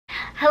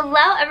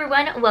Hello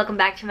everyone, welcome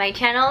back to my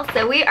channel.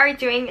 So we are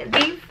doing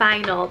the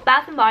final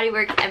Bath & Body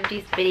Works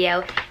Empties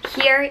video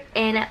here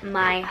in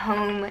my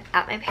home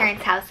at my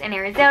parents' house in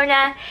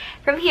Arizona.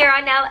 From here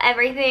on out,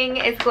 everything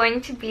is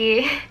going to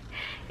be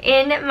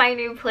in my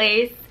new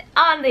place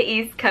on the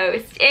East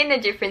Coast in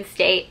a different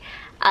state.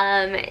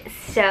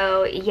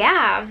 So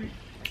yeah,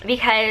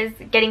 because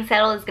getting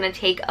settled is going to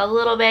take a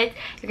little bit.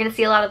 You're going to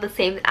see a lot of the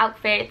same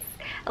outfits,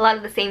 a lot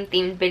of the same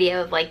themed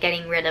video of like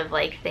getting rid of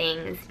like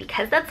things,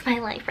 because that's my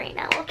life right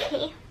now,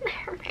 okay?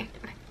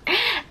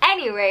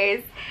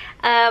 Anyways,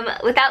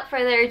 without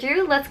further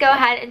ado, let's go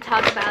ahead and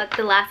talk about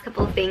the last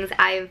couple of things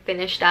I've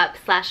finished up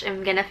slash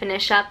I'm gonna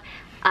finish up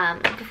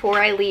before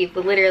I leave,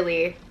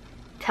 literally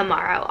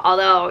tomorrow.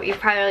 Although you've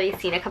probably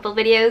seen a couple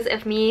videos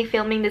of me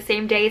filming the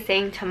same day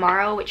saying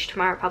tomorrow, which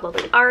tomorrow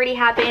probably already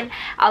happened.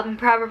 I'm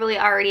probably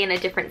already in a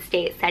different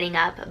state setting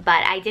up,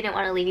 but I didn't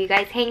want to leave you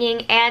guys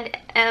hanging and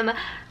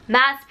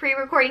mass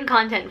pre-recording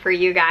content for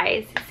you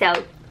guys.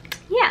 So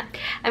yeah,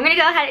 I'm gonna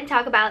go ahead and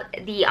talk about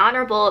the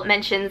honorable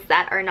mentions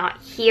that are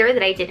not here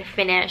that I did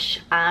finish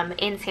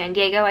in San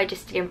Diego. I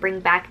just didn't bring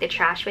back the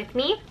trash with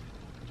me.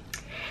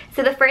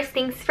 So the first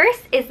things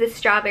first is the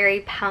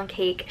strawberry pound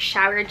cake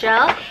shower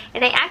gel,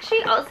 and I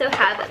actually also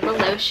have the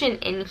lotion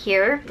in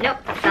here. Nope,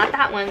 it's not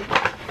that one.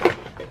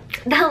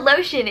 The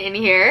lotion in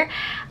here.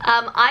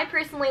 I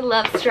personally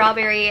love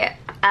strawberry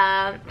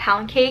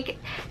pound cake.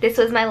 This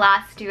was my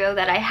last duo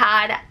that I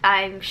had.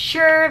 I'm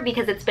sure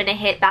because it's been a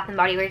hit, Bath &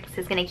 Body Works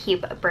is going to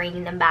keep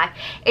bringing them back.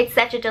 It's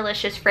such a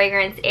delicious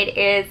fragrance. It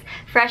is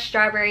fresh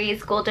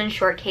strawberries, golden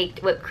shortcake,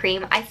 whipped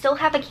cream. I still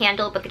have a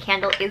candle, but the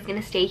candle is going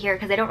to stay here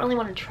because I don't really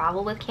want to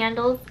travel with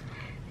candles.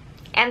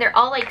 And they're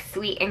all like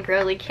sweet and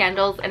girly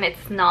candles, and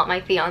it's not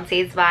my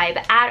fiance's vibe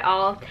at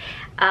all.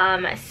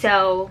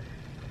 So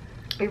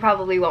we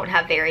probably won't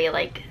have very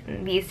like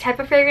these type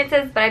of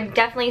fragrances, but I'm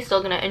definitely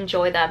still gonna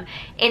enjoy them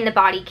in the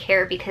body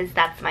care because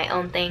that's my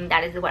own thing.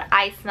 That is what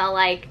I smell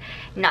like,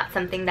 not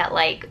something that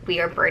like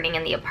we are burning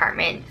in the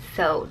apartment,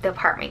 so the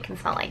apartment can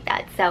smell like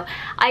that. So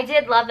I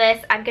did love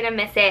this. I'm gonna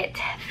miss it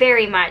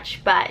very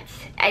much, but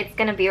it's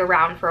gonna be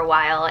around for a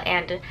while,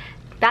 and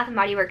Bath &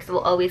 Body Works will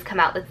always come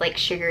out with like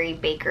sugary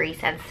bakery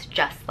scents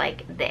just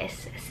like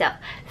this. So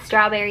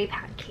strawberry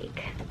pound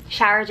cake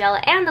shower gel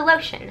and the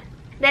lotion.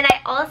 Then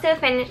I also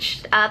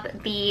finished up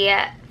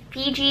the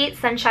Fiji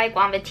Sunshine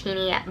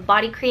Guavatini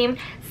body cream.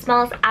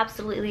 Smells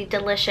absolutely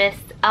delicious.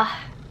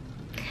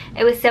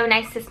 It was so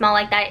nice to smell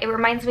like that. It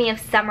reminds me of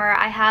summer.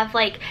 I have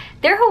like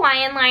their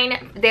Hawaiian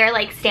line, their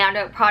like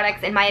standout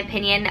products in my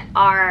opinion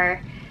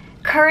are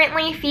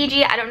currently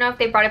Fiji. I don't know if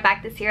they brought it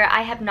back this year.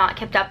 I have not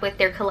kept up with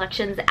their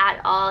collections at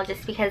all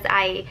just because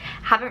I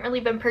haven't really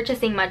been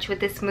purchasing much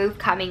with this move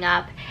coming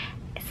up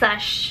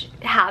slash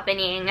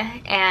happening,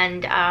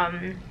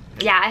 and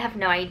yeah, I have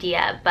no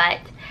idea, but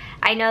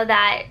I know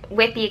that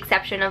with the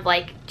exception of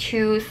like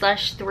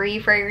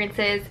 2/3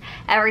 fragrances,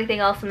 everything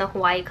else in the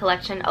Hawaii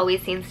collection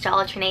always seems to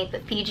alternate,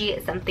 but Fiji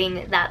is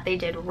something that they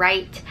did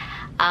right.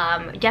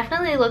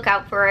 Definitely look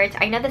out for it.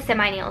 I know the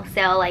semi-annual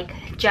sale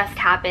like just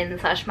happened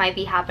slash might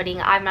be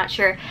happening. I'm not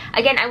sure.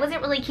 Again, I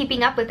wasn't really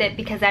keeping up with it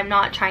because I'm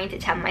not trying to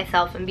tempt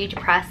myself and be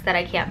depressed that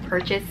I can't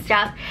purchase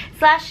stuff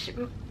slash,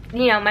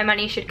 you know, my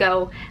money should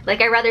go,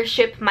 like, I'd rather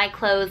ship my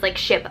clothes, like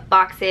ship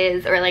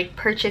boxes or like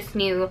purchase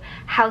new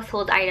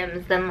household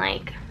items than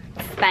like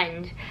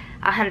spend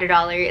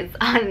 $100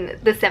 on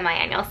the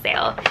semi-annual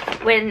sale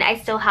when I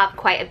still have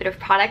quite a bit of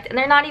product and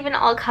they're not even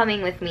all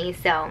coming with me.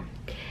 So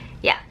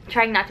yeah,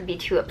 trying not to be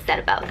too upset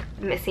about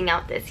missing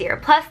out this year.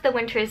 Plus the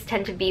winters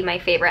tend to be my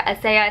favorite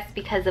SAS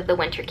because of the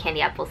winter candy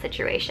apple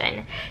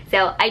situation.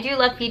 So I do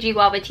love Fiji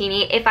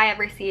Guavatini. If I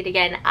ever see it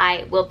again,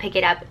 I will pick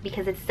it up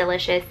because it's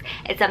delicious.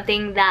 It's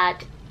something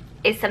that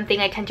is something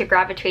I tend to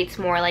gravitate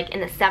more like in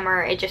the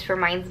summer. It just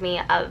reminds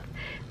me of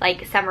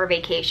like summer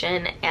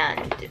vacation,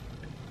 and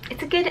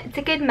it's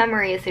a good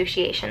memory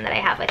association that I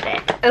have with it.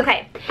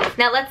 Okay,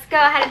 now let's go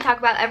ahead and talk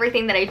about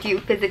everything that I do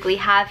physically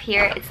have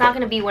here. It's not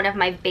going to be one of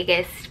my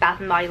biggest Bath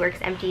 & Body Works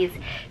empties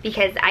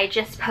because I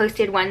just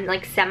posted one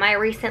like semi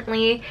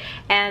recently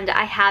and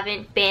I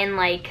haven't been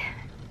like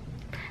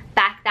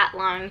back that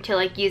long to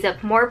like use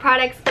up more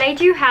products, but I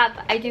do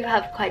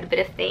have quite a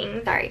bit of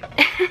things. Sorry.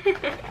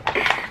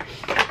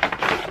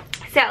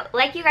 So,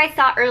 like you guys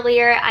saw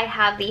earlier, I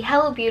have the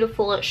Hello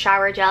Beautiful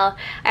shower gel.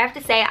 I have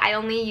to say, I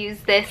only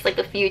use this like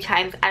a few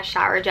times as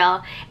shower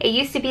gel. It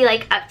used to be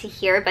like up to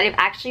here, but I've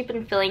actually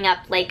been filling up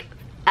like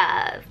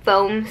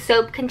foam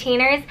soap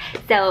containers.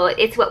 So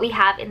it's what we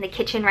have in the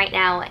kitchen right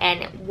now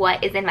and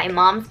what is in my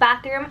mom's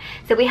bathroom.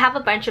 So we have a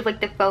bunch of like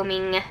the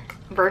foaming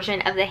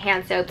version of the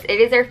hand soaps. It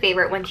is our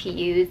favorite one to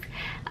use.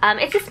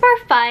 It's just more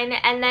fun,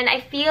 and then I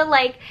feel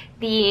like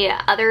the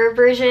other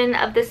version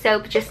of the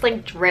soap just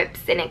like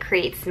drips and it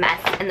creates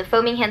mess, and the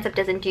foaming hand soap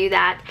doesn't do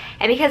that.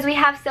 And because we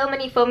have so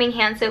many foaming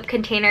hand soap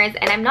containers,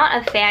 and I'm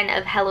not a fan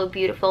of Hello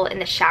Beautiful in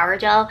the shower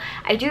gel,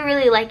 I do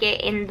really like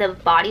it in the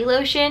body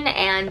lotion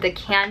and the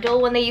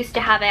candle when they used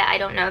to have it. I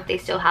don't know if they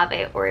still have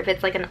it or if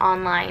it's like an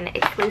online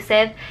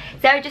exclusive.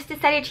 So I just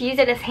decided to use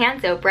it as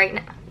hand soap right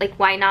now. Like,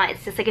 why not?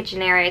 It's just like a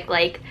generic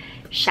like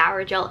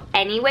shower gel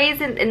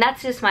anyways, and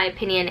that's just my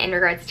opinion in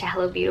regards to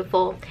Hello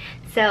Beautiful.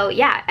 So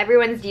yeah,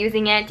 everyone's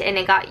using it, and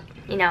it got,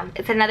 you know,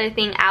 it's another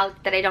thing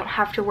out that I don't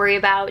have to worry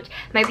about.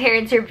 My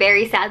parents are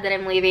very sad that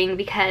I'm leaving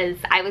because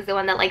I was the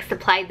one that like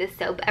supplied this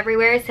soap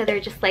everywhere, so they're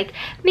just like,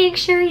 make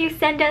sure you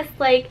send us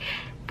like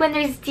when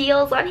there's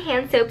deals on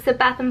hand soaps at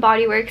Bath and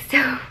Body Works.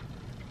 So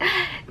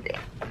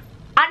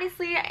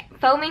honestly,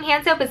 foaming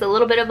hand soap is a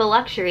little bit of a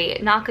luxury,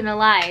 not gonna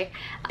lie,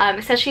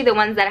 especially the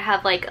ones that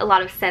have like a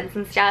lot of scents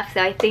and stuff.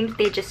 So I think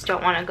they just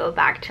don't want to go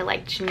back to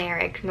like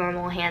generic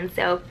normal hand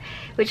soap,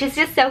 which is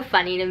just so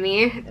funny to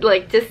me,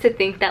 like just to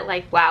think that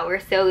like, wow, we're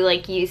so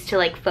like used to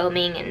like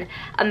foaming and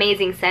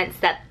amazing scents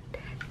that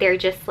they're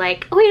just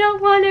like, we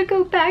don't want to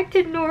go back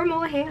to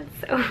normal hand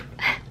soap.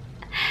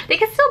 They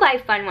can still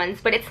buy fun ones,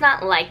 but it's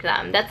not like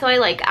them. That's why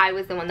like I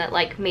was the one that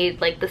like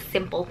made like the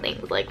simple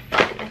things like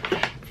fun.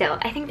 So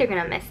I think they're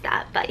gonna miss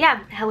that. But yeah,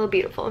 Hello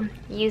Beautiful,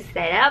 use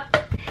that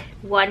up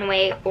one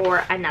way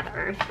or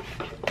another.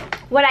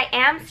 What I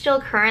am still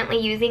currently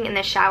using in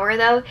the shower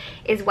though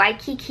is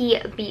Waikiki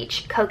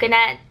Beach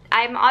Coconut.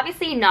 I'm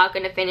obviously not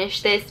going to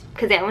finish this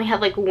because I only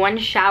have like one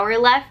shower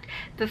left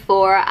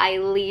before I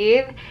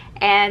leave,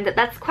 and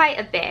that's quite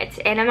a bit,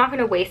 and I'm not going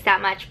to waste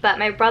that much, but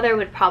my brother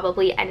would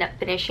probably end up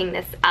finishing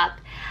this up.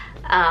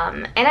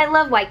 And I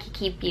love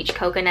Waikiki Beach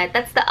Coconut.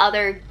 That's the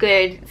other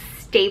good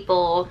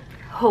staple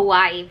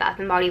Hawaii Bath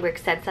and Body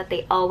Works scents that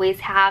they always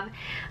have.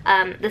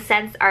 The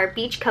scents are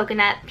beach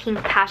coconut, pink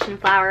passion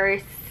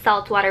flowers,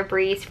 saltwater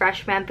breeze,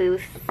 fresh bamboo,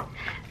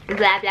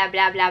 blah blah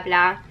blah blah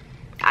blah.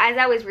 As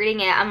I was reading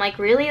it, I'm like,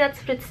 really? That's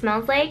what it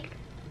smells like?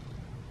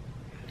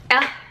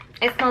 Ugh,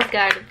 it smells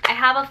good. I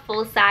have a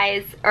full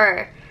size,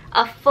 or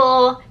a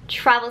full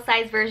travel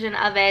size version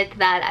of it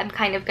that I'm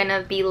kind of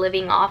gonna be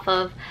living off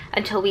of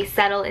until we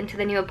settle into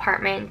the new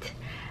apartment.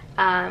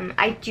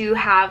 I do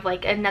have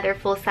like another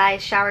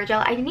full-size shower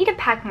gel. I need to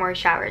pack more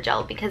shower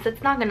gel because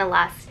it's not gonna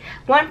last.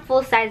 One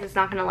full size is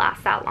not gonna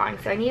last that long,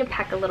 so I need to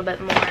pack a little bit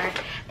more.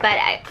 But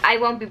I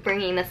won't be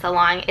bringing this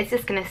along. It's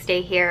just gonna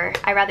stay here.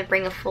 I'd rather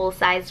bring a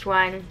full-sized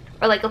one,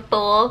 or like a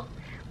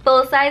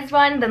full-sized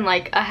one than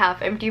like a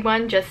half-empty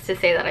one, just to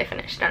say that I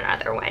finished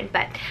another one.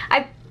 But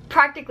I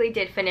practically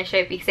did finish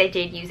it because I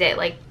did use it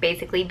like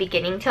basically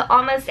beginning to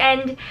almost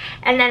end,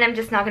 and then I'm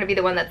just not going to be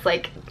the one that's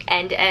like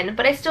end to end.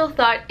 But I still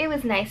thought it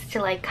was nice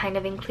to like kind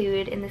of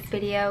include in this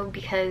video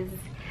because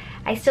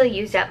I still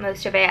used up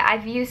most of it. I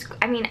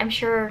mean, I'm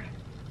sure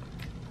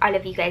all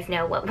of you guys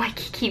know what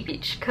Waikiki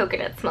Beach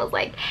Coconut smells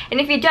like, and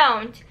if you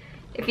don't,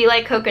 if you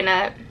like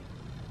coconut,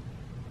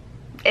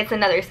 it's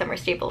another summer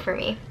staple for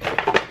me.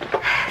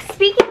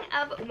 Speaking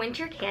of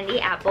winter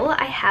candy apple,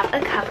 I have a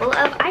couple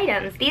of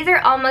items. These are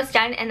almost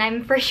done and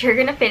I'm for sure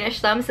gonna finish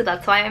them, so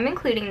that's why I'm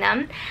including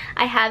them.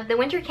 I have the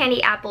winter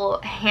candy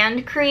apple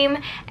hand cream,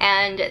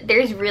 and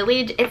there's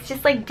really, it's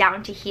just like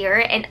down to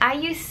here, and I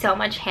use so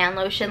much hand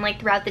lotion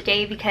like throughout the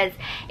day because,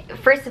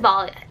 first of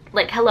all,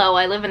 like, hello,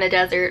 I live in a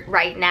desert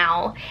right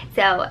now,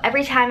 so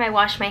every time I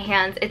wash my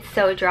hands it's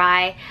so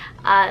dry.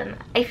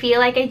 I feel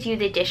like I do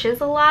the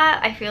dishes a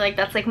lot. I feel like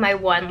that's like my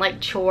one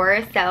like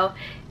chore, so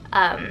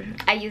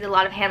I use a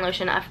lot of hand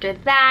lotion after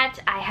that.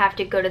 I have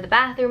to go to the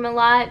bathroom a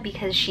lot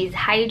because she's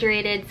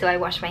hydrated, so I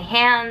wash my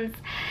hands.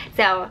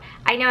 So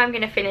I know I'm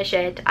gonna finish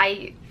it.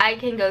 I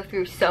can go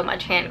through so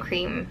much hand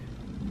cream,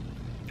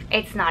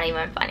 it's not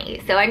even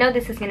funny. So I know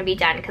this is gonna be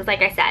done because,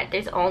 like I said,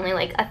 there's only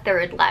like a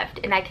third left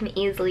and I can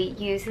easily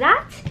use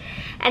that.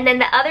 And then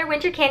the other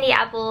winter candy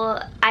apple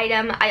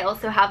item, I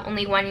also have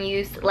only one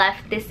use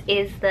left. This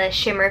is the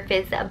Shimmer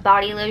Fizz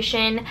body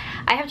lotion.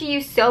 I have to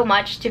use so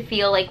much to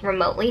feel like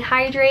remotely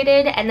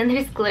hydrated, and then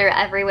there's glitter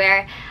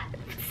everywhere.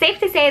 Safe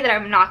to say that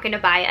I'm not gonna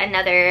buy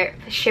another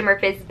Shimmer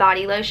Fizz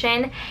body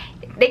lotion.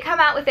 They come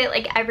out with it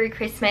like every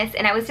Christmas,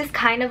 and I was just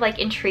kind of like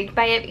intrigued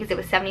by it because it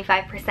was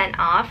 75%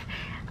 off.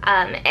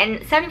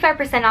 And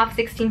 75% off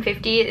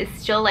 $16.50 is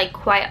still like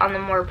quite on the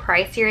more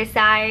pricier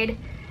side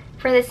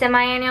for the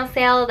semi-annual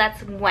sale.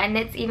 That's when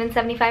it's even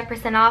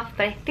 75% off.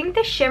 But I think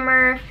the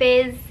Shimmer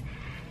Fizz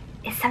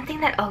is something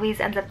that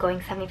always ends up going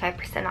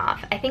 75%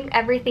 off. I think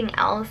everything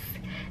else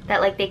that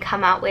like they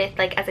come out with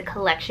like as a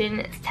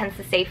collection tends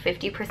to say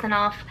 50%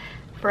 off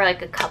for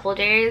like a couple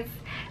days.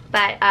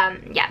 But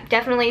yeah,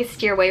 definitely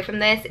steer away from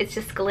this. It's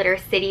just Glitter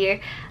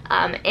City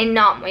and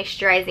not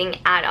moisturizing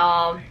at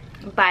all.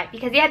 But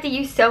because you have to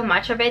use so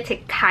much of it to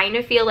kind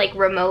of feel like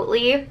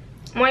remotely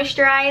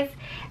moisturized,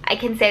 I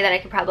can say that I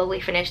could probably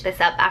finish this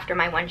up after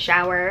my one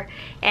shower.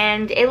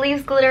 And it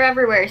leaves glitter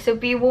everywhere, so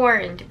be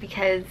warned,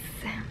 because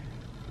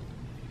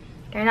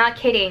they're not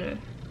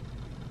kidding.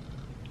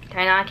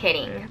 They're not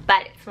kidding.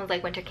 But it smells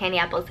like winter candy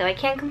apple, so I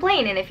can't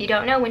complain. And if you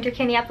don't know, winter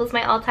candy apple is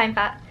my all-time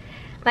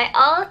my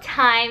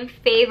all-time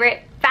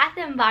favorite Bath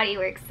 & Body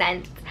Works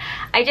scent.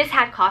 I just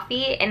had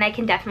coffee and I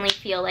can definitely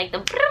feel like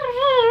the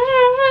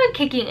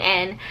kicking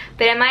in,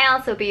 but it might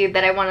also be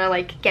that I want to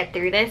like get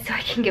through this so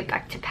I can get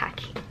back to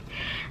packing,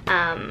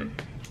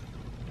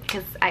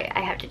 because I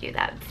have to do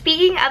that.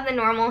 Speaking of the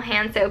normal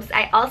hand soaps,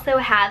 I also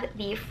have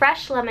the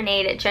Fresh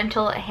Lemonade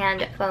Gentle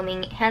Hand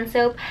Foaming Hand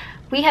Soap.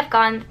 We have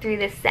gone through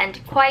this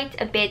scent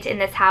quite a bit in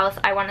this house.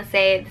 I want to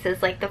say this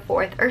is like the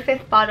 4th or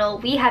 5th bottle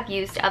we have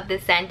used of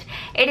this scent.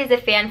 It is a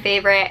fan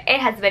favorite. It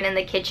has been in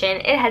the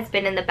kitchen. It has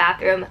been in the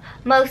bathroom,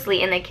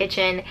 mostly in the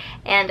kitchen,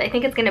 and I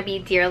think it's going to be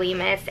dearly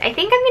missed. I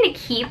think I'm going to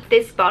keep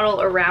this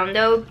bottle around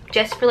though,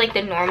 just for like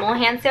the normal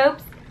hand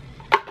soaps.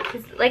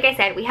 Because like I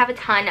said, we have a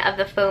ton of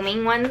the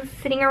foaming ones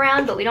sitting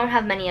around, but we don't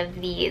have many of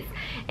these.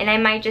 And I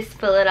might just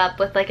fill it up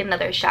with like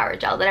another shower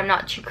gel that I'm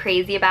not too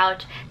crazy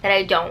about, that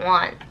I don't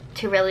want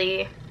to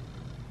really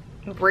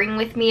bring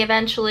with me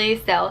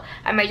eventually, so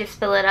I might just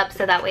fill it up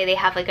so that way they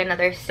have like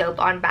another soap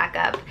on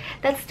backup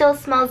that still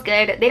smells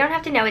good. They don't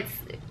have to know it's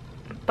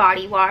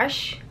body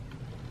wash.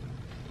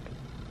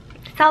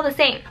 It's all the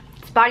same.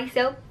 It's body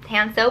soap,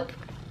 hand soap.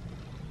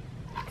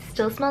 It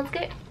still smells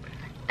good.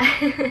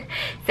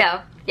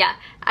 So yeah,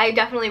 I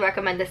definitely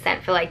recommend this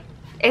scent for like,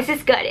 it's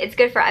just good. It's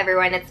good for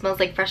everyone. It smells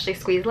like freshly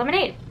squeezed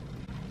lemonade.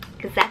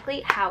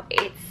 Exactly how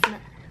it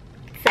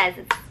says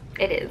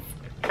it is.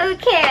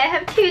 Okay, I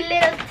have 2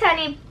 little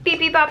tiny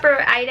beepy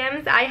bopper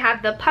items. I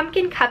have the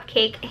pumpkin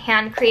cupcake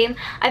hand cream.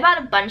 I bought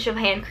a bunch of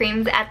hand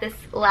creams at this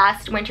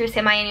last winter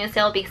semi-annual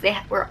sale because they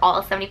were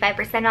all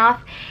 75%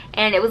 off,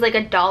 and it was like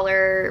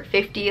 $1.50,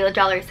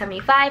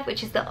 $1.75,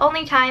 which is the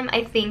only time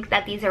I think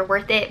that these are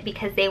worth it,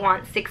 because they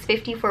want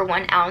 $6.50 for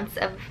 1 ounce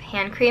of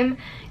hand cream.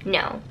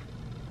 No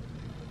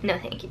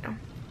thank you,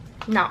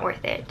 not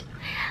worth it.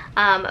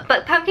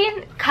 But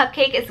pumpkin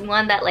cupcake is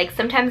one that like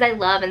sometimes I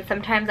love and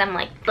sometimes I'm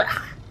like,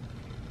 ugh.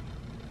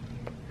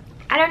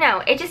 I don't know,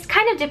 it just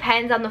kind of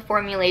depends on the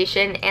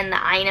formulation and the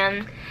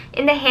item.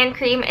 In the hand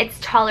cream, it's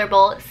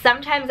tolerable.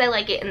 Sometimes I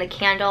like it in the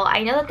candle.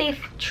 I know that they've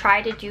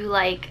tried to do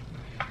like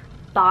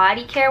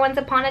body care once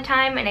upon a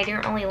time, and I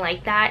didn't really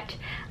like that.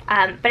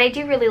 But I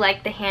do really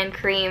like the hand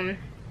cream.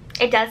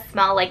 It does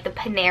smell like the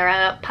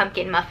Panera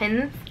pumpkin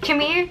muffins to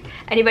me.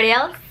 Anybody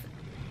else?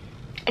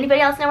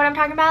 Anybody else know what I'm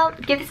talking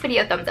about? Give this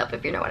video a thumbs up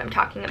if you know what I'm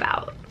talking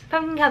about.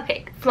 Pumpkin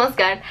cupcake, it smells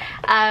good.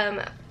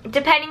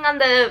 Depending on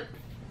the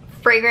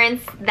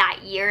fragrance that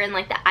year and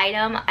like the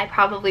item, I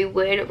probably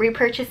would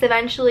repurchase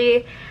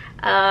eventually.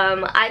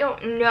 I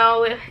don't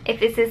know if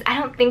this is, I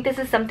don't think this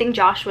is something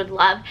Josh would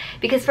love,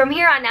 because from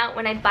here on out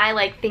when I buy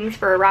like things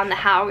for around the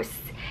house,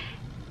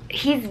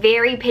 he's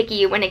very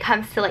picky when it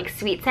comes to like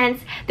sweet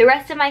scents. The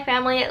rest of my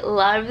family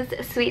loves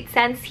sweet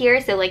scents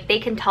here, so like they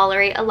can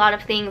tolerate a lot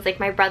of things. Like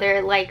my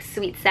brother likes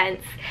sweet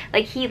scents.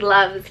 Like he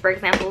loves, for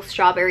example,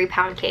 strawberry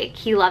pound cake.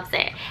 He loves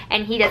it,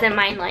 and he doesn't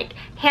mind like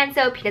hand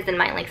soap. He doesn't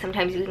mind like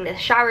sometimes using the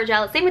shower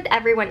gel. Same with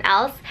everyone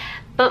else.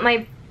 But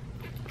I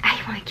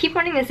keep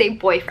wanting to say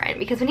boyfriend,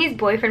 because when he's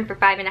boyfriend for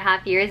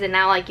 5.5 years and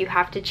now like you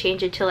have to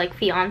change it to like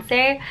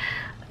fiance,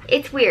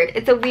 it's weird.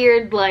 It's a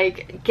weird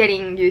like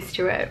getting used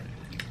to it.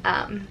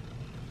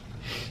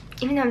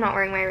 Even though I'm not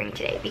wearing my ring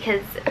today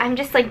because I'm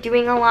just like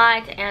doing a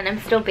lot and I'm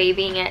still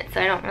babying it, so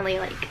I don't really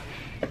like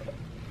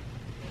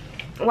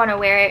want to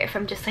wear it if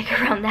I'm just like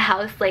around the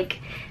house like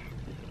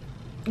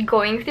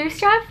going through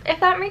stuff, if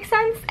that makes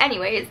sense.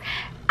 Anyways,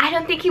 I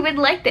don't think he would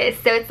like this,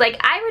 so it's like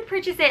I would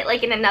purchase it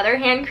like in another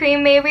hand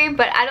cream maybe,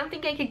 but I don't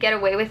think I could get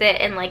away with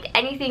it in like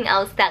anything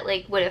else that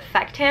like would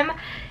affect him,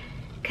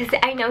 because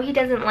I know he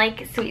doesn't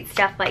like sweet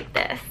stuff like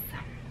this.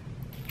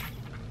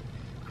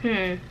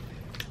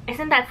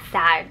 Isn't that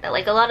sad that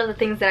like a lot of the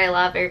things that I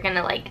love are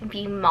gonna like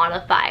be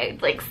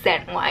modified like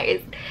scent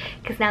wise,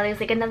 because now there's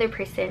like another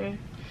person,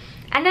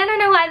 and I don't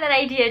know why that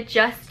idea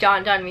just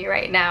dawned on me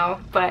right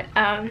now, but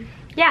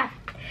yeah,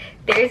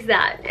 there's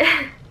that.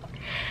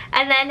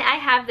 And then I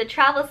have the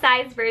travel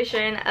size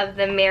version of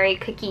the Mary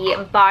Cookie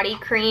body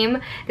cream.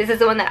 This is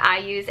the one that I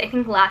use. I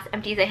think last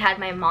Empties I had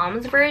my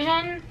mom's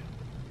version.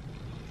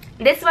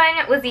 This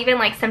one was even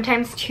like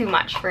sometimes too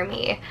much for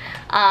me.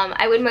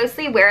 I would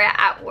mostly wear it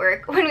at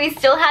work when we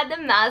still had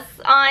the masks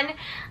on,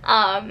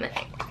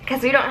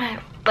 because we don't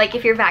have, like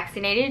if you're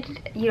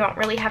vaccinated, you don't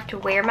really have to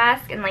wear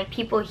masks, and like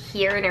people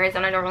here in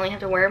Arizona don't really have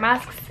to wear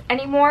masks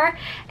anymore.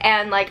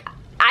 And like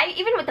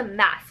even with the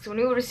masks, when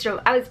we were still,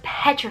 I was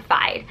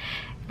petrified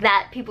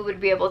that people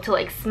would be able to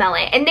like smell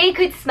it, and they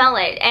could smell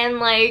it. And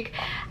like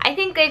I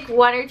think like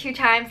 1 or 2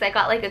 times I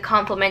got like a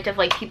compliment of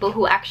like people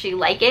who actually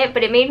like it,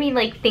 but it made me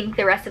like think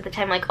the rest of the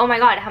time like, oh my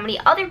god, how many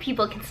other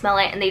people can smell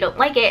it and they don't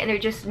like it and they're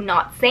just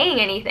not saying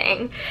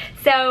anything.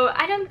 So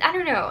I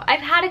don't know.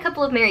 I've had a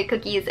couple of Mary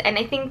Cookies, and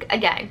I think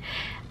again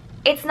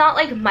it's not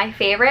like my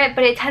favorite,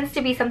 but it tends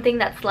to be something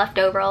that's left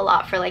over a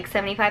lot for like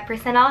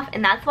 75% off,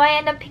 and that's why I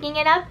end up picking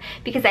it up,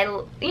 because I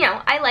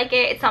like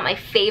it. It's not my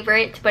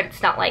favorite, but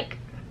it's not like,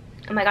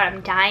 oh my god,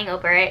 I'm dying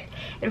over it.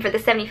 And for the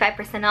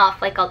 75%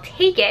 off, like I'll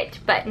take it.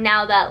 But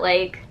now that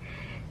like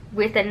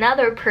with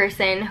another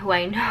person who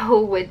I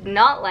know would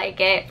not like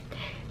it,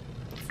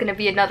 it's gonna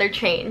be another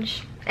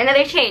change.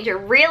 another change, a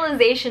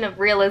realization of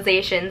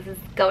realizations is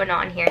going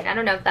on here, and I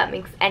don't know if that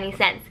makes any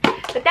sense.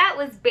 But that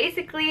was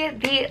basically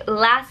the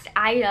last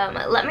item.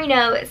 Let me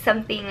know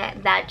something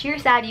that you're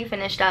sad you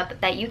finished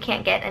up that you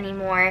can't get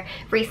anymore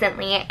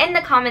recently in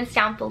the comments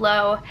down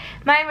below.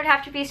 Mine would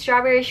have to be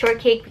strawberry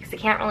shortcake because I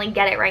can't really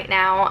get it right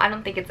now. I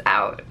don't think it's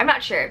out. I'm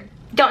not sure.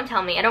 Don't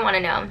tell me. I don't want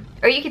to know.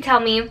 Or you could tell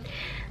me,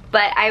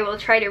 but I will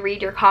try to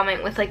read your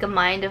comment with like a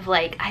mind of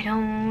like, I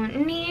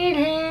don't need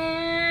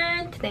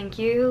it. Thank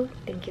you.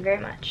 Thank you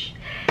very much.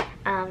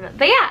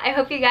 But yeah, I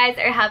hope you guys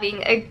are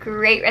having a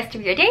great rest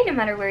of your day no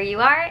matter where you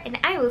are, and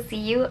I will see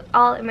you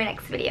all in my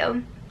next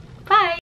video. Bye!